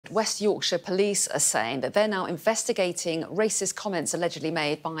West Yorkshire Police are saying that they're now investigating racist comments allegedly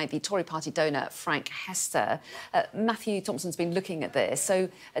made by the Tory party donor Frank Hester. Matthew Thompson's been looking at this, so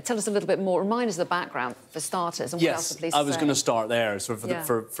tell us a little bit more. Remind us of the background, for starters, and what else the police are saying. I was going to start there. So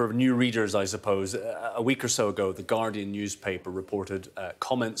for new readers, I suppose, a week or so ago, the Guardian newspaper reported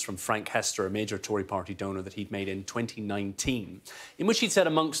comments from Frank Hester, a major Tory party donor, that he'd made in 2019, in which he'd said,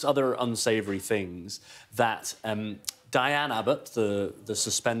 amongst other unsavoury things, that Diane Abbott, the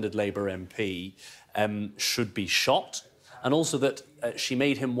suspended Labour MP, should be shot, and also that she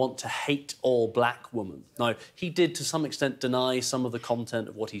made him want to hate all black women. Now, he did, to some extent, deny some of the content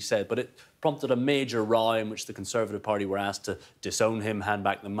of what he said, but it prompted a major row in which the Conservative Party were asked to disown him, hand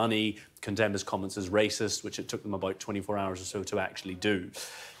back the money, condemn his comments as racist, which it took them about 24 hours or so to actually do.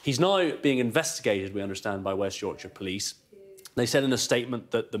 He's now being investigated, we understand, by West Yorkshire Police. They said in a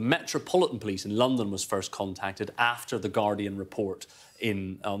statement that the Metropolitan Police in London was first contacted after the Guardian report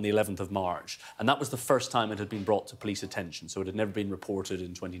on the 11th of March. And that was the first time it had been brought to police attention. So it had never been reported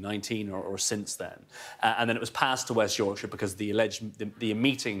in 2019 or since then. And then it was passed to West Yorkshire because the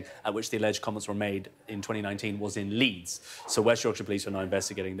meeting at which the alleged comments were made in 2019 was in Leeds. So West Yorkshire Police are now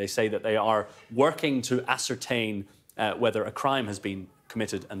investigating. They say that they are working to ascertain whether a crime has been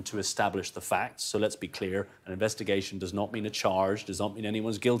committed and to establish the facts. So let's be clear, an investigation does not mean a charge, does not mean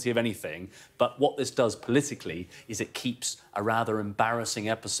anyone's guilty of anything. But what this does politically is it keeps a rather embarrassing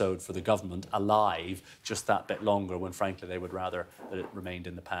episode for the government alive just that bit longer, when frankly they would rather that it remained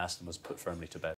in the past and was put firmly to bed.